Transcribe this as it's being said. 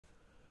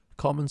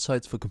Common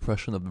sites for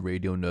compression of the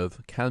radial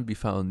nerve can be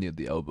found near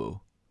the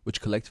elbow,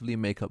 which collectively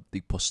make up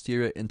the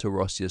posterior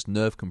interosseous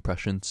nerve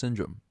compression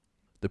syndrome.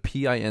 The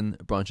PIN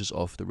branches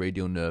off the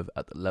radial nerve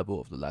at the level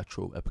of the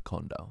lateral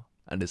epicondyle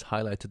and is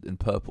highlighted in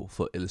purple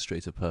for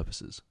illustrative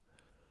purposes.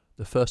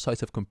 The first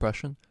site of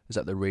compression is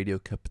at the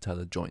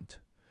radiocapitellar joint,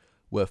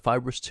 where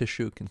fibrous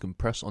tissue can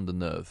compress on the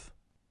nerve.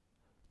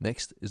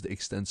 Next is the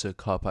extensor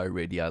carpi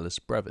radialis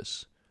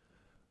brevis,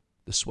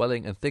 the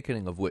swelling and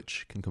thickening of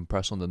which can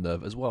compress on the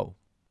nerve as well.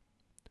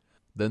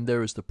 Then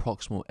there is the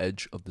proximal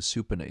edge of the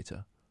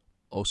supinator,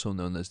 also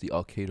known as the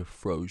arcade of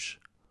Froshe,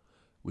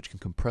 which can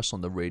compress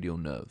on the radial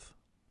nerve.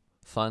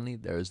 Finally,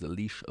 there is the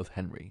Leashe of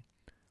Henry,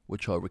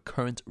 which are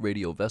recurrent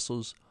radial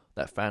vessels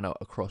that fan out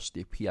across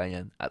the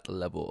PIN at the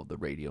level of the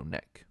radial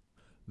neck.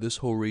 This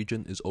whole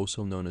region is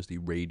also known as the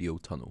radial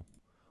tunnel,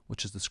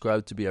 which is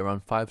described to be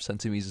around 5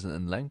 centimeters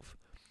in length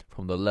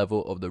from the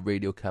level of the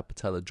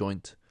radiocapitellar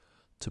joint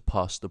to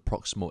past the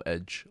proximal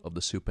edge of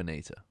the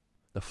supinator.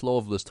 The floor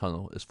of this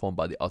tunnel is formed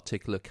by the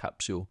articular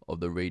capsule of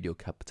the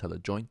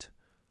radiocapitellar joint.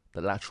 The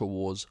lateral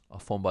walls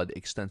are formed by the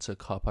extensor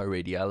carpi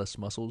radialis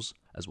muscles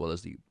as well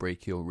as the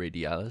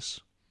brachioradialis,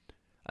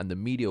 and the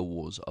medial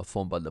walls are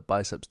formed by the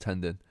biceps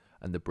tendon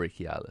and the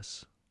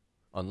brachialis.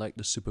 Unlike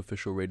the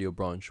superficial radial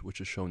branch, which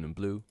is shown in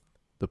blue,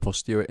 the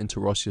posterior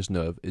interosseous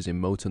nerve is a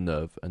motor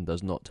nerve and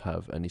does not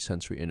have any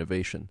sensory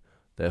innervation.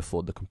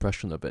 Therefore, the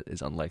compression of it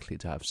is unlikely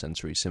to have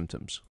sensory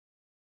symptoms.